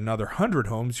had another 100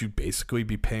 homes, you'd basically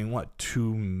be paying what,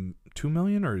 2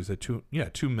 million, or is it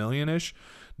 2 million-ish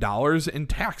dollars in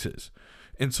taxes.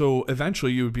 And so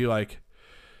eventually you would be like,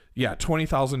 yeah,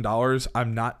 $20,000.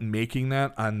 I'm not making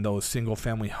that on those single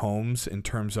family homes in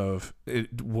terms of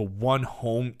will one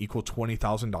home equal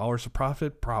 $20,000 of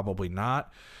profit? Probably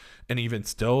not. And even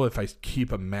still, if I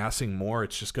keep amassing more,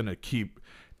 it's just going to keep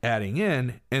adding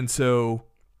in. And so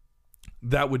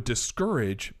that would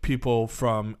discourage people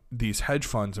from these hedge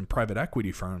funds and private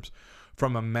equity firms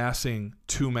from amassing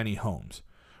too many homes,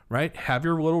 right? Have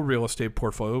your little real estate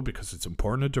portfolio, because it's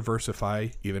important to diversify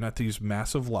even at these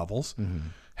massive levels. Mm-hmm.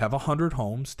 Have 100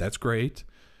 homes. That's great.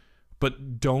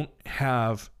 But don't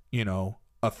have, take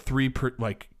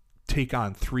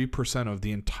on 3% of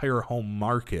the entire home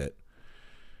market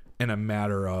in a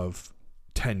matter of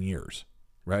 10 years,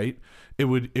 right? It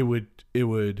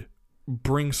would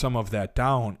bring some of that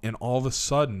down, and all of a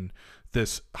sudden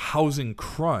this housing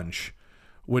crunch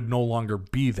would no longer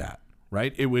be that,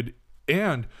 right?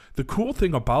 And the cool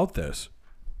thing about this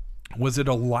was it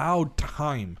allowed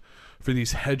time for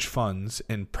these hedge funds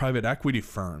and private equity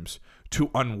firms to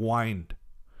unwind.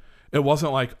 It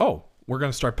wasn't like, oh, we're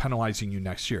going to start penalizing you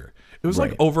next year. It was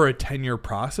like over a 10-year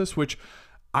process, which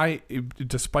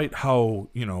despite how,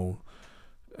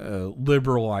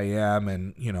 liberal I am,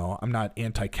 and, I'm not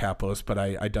anti-capitalist, but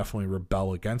I definitely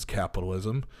rebel against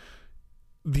capitalism.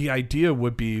 The idea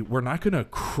would be, we're not going to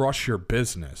crush your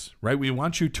business, right? We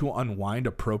want you to unwind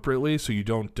appropriately so you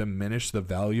don't diminish the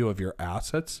value of your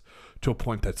assets to a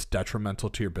point that's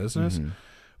detrimental to your business. Mm-hmm.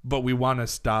 But we want to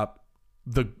stop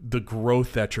the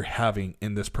growth that you're having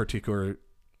in this particular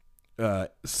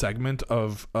segment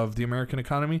of the American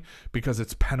economy, because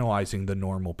it's penalizing the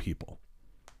normal people.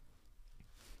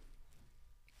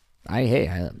 I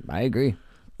agree.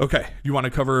 Okay, you want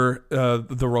to cover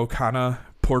the Ro Khanna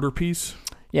Porter piece?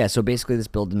 Yeah, so basically this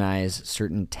bill denies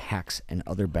certain tax and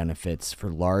other benefits for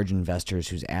large investors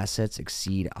whose assets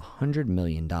exceed $100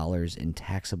 million in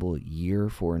taxable year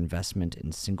for investment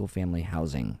in single-family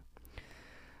housing.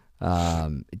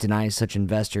 It denies such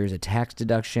investors a tax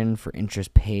deduction for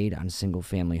interest paid on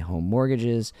single-family home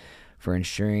mortgages, for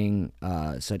insuring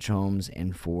such homes,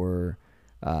 and for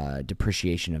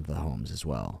depreciation of the homes as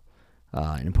well.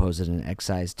 It imposes an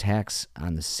excise tax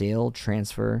on the sale,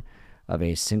 transfer of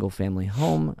a single-family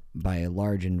home by a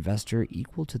large investor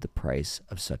equal to the price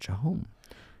of such a home.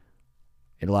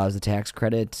 It allows the tax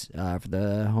credit for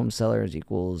the home sellers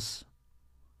equal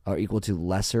to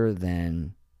lesser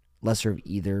of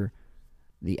either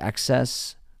the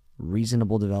excess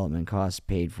reasonable development costs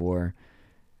paid for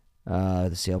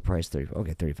the sale price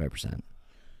 35%.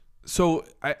 So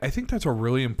I think that's a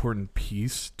really important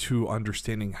piece to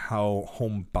understanding how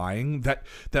home buying, that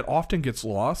often gets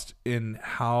lost in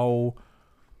how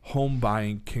home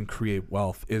buying can create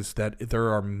wealth, is that there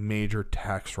are major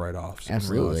tax write-offs in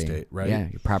real estate, right? Yeah,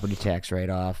 your property tax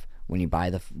write-off. When you buy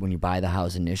the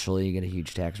house initially, you get a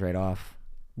huge tax write-off,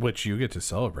 which you get to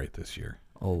celebrate this year.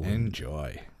 Oh,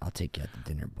 enjoy! I'll take you out to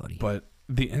dinner, buddy. But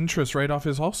the interest write-off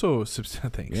is also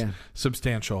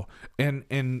substantial, and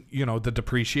the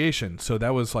depreciation. So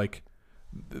that was like,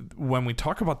 when we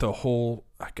talk about the whole,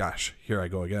 here I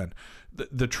go again,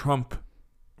 the Trump,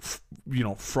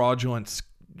 fraudulent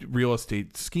real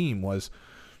estate scheme was,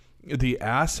 the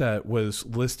asset was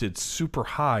listed super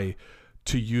high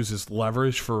to use as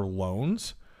leverage for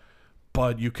loans,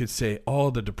 but you could say, oh,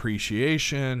 the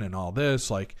depreciation and all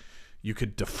this, like, you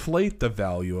could deflate the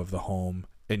value of the home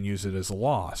and use it as a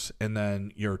loss. And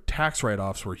then your tax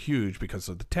write-offs were huge because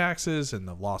of the taxes and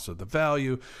the loss of the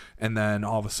value. And then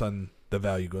all of a sudden the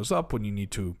value goes up when you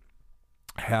need to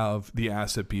have the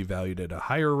asset be valued at a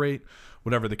higher rate,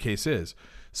 whatever the case is.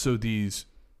 So these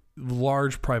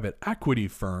large private equity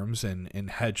firms and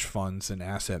hedge funds and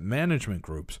asset management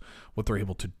groups, what they're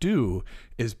able to do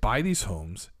is buy these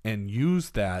homes and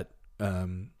use that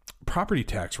property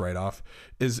tax write-off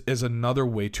is another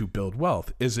way to build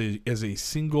wealth. As a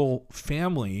single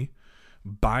family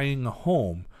buying a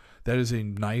home, that is a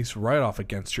nice write-off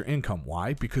against your income.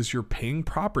 Why? Because you're paying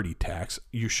property tax.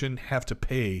 You shouldn't have to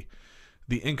pay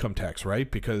the income tax,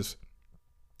 right? Because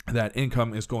that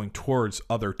income is going towards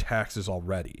other taxes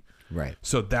already. Right.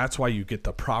 So that's why you get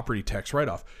the property tax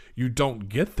write-off. You don't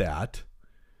get that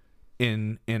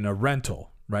in a rental.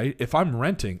 Right? If I'm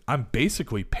renting, I'm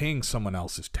basically paying someone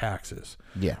else's taxes.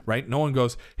 Yeah. Right? No one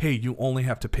goes, hey, you only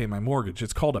have to pay my mortgage.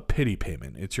 It's called a pity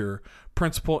payment. It's your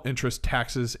principal, interest,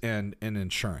 taxes, and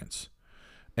insurance.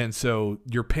 And so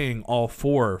you're paying all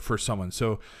four for someone.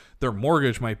 So their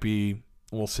mortgage might be,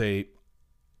 we'll say,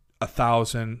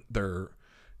 $1,000. Their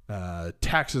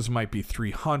taxes might be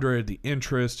 $300, the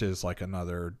interest is like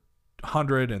another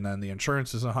 $100, and then the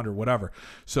insurance is $100, whatever.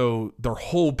 So their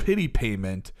whole pity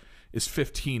payment is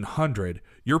 $1,500.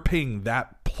 You're paying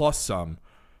that plus some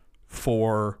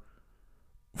for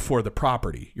the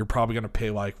property. You're probably going to pay,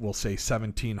 like, we'll say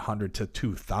 $1,700 to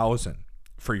 $2,000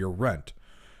 for your rent.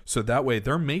 So that way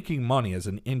they're making money as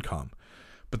an income,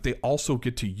 but they also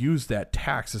get to use that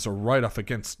tax as a write-off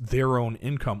against their own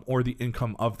income or the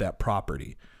income of that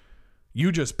property.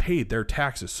 You just paid their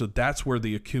taxes. So that's where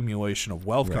the accumulation of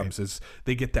wealth comes, is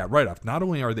they get that write-off. Not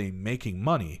only are they making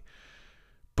money,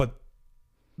 but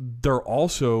they're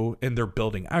also, and they're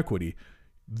building equity,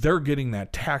 they're getting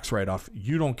that tax write-off.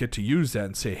 You don't get to use that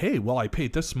and say, hey, well, I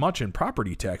paid this much in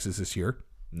property taxes this year.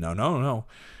 No.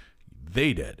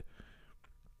 They did.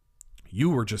 You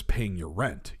were just paying your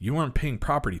rent. You weren't paying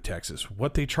property taxes.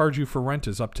 What they charge you for rent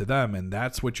is up to them, and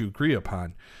that's what you agree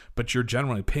upon. But you're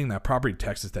generally paying that property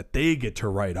taxes that they get to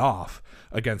write off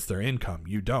against their income.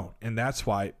 You don't. And that's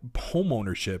why home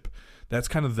ownership, that's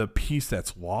kind of the piece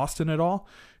that's lost in it all,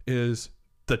 is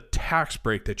the tax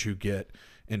break that you get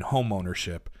in home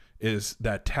ownership is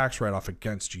that tax write-off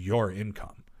against your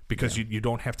income, because you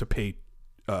don't have to pay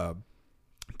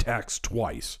tax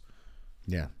twice.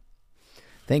 Yeah.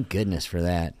 Thank goodness for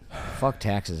that. Fuck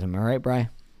taxes. Am I right, Bri?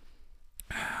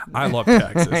 I love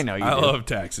taxes. I know you do. Love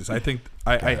taxes. I think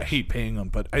I hate paying them,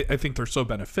 but I think they're so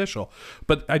beneficial.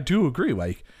 But I do agree,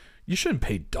 like, you shouldn't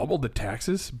pay double the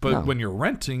taxes, but when you're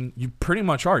renting, you pretty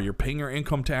much are. You're paying your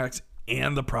income tax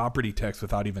and the property tax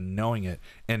without even knowing it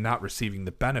and not receiving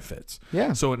the benefits.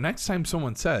 Yeah. So next time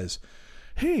someone says,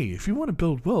 hey, if you want to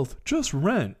build wealth, just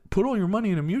rent. Put all your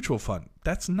money in a mutual fund.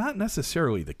 That's not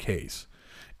necessarily the case.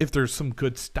 If there's some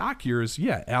good stock years,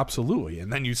 yeah, absolutely.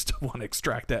 And then you still want to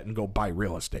extract that and go buy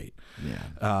real estate.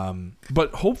 Yeah.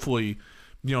 But hopefully,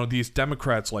 these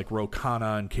Democrats like Ro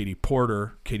Khanna and Katie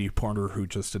Porter, who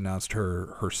just announced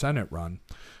her Senate run,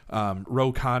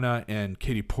 Ro Khanna and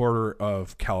Katie Porter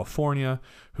of California,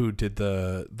 who did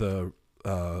the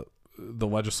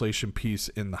legislation piece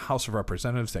in the House of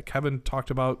Representatives that Kevin talked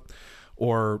about,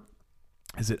 or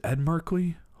is it Ed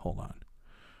Merkley? Hold on.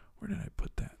 Where did I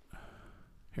put that?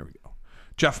 Here we go.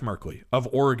 Jeff Merkley of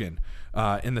Oregon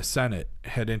in the Senate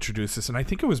had introduced this, and I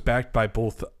think it was backed by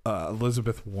both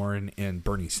Elizabeth Warren and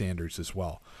Bernie Sanders as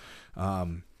well,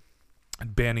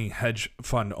 banning hedge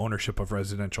fund ownership of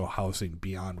residential housing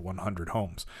beyond 100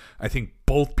 homes. I think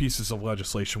both pieces of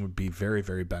legislation would be very,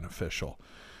 very beneficial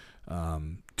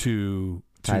to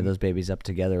tie those babies up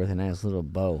together with a nice little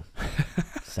bow.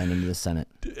 Send them to the Senate.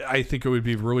 I think it would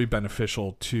be really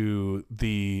beneficial to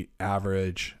the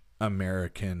average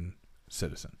American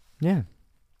citizen. Yeah.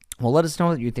 Well, let us know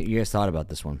what you guys thought about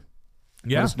this one.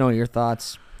 Yeah. Let us know your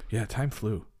thoughts. Yeah, time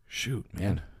flew. Shoot,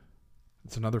 man. Yeah.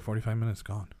 It's another 45 minutes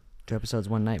gone. 2 episodes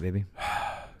one night, baby.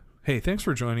 Hey, thanks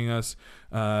for joining us.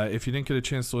 If you didn't get a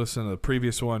chance to listen to the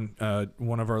previous one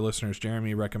of our listeners,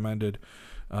 Jeremy, recommended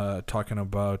talking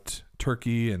about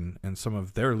Turkey and some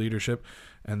of their leadership.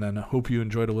 And then I hope you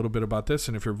enjoyed a little bit about this.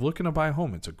 And if you're looking to buy a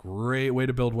home, it's a great way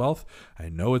to build wealth. I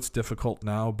know it's difficult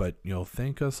now, but you'll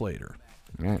thank us later.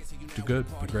 All right. Do good.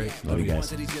 Be great. Love you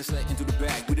guys. We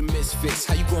the misfits.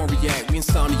 How you gonna react? We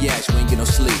insomniacs. We ain't get no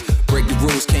sleep. Break the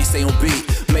rules. Can't stay on beat.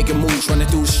 Making moves. Running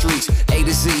through the streets. A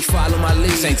to Z. Follow my lead.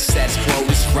 This ain't the status quo.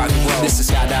 This is rock and roll. This is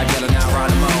Skydive Yellow. Now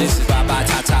Geronimo. This is bye bye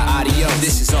Tata Audio.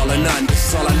 This is all or none. This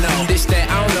is all I know. This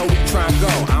that I don't know. We try and go.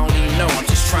 I don't even know. I'm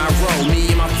just trying to roll. Me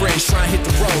and my friends trying to hit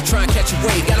the road. Trying to catch a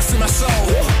wave. Gotta free my soul.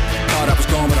 Thought I was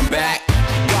gone, but I'm back.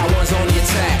 Wild ones on the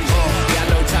attack.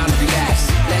 Got no time to relax.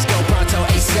 Let's go pronto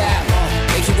ASAP.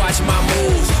 They keep watching my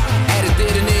moves. Added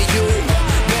it and then you.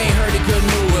 They ain't heard the good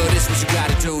news. Well, this what you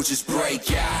gotta do. Just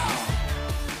break out.